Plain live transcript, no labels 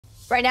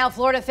Right now,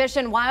 Florida Fish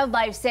and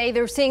Wildlife say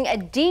they're seeing a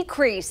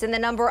decrease in the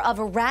number of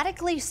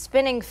erratically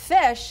spinning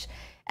fish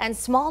and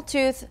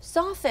small-tooth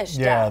sawfish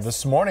deaths.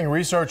 This morning,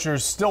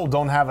 researchers still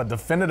don't have a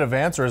definitive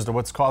answer as to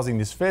what's causing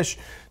these fish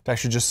to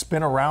actually just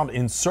spin around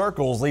in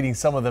circles, leading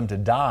some of them to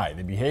die.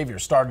 The behavior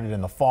started in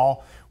the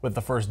fall with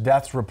the first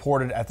deaths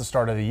reported at the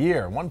start of the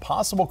year. One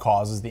possible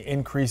cause is the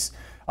increase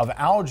of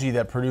algae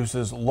that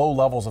produces low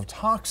levels of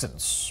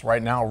toxins.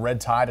 Right now,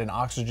 red tide and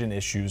oxygen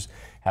issues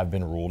have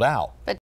been ruled out.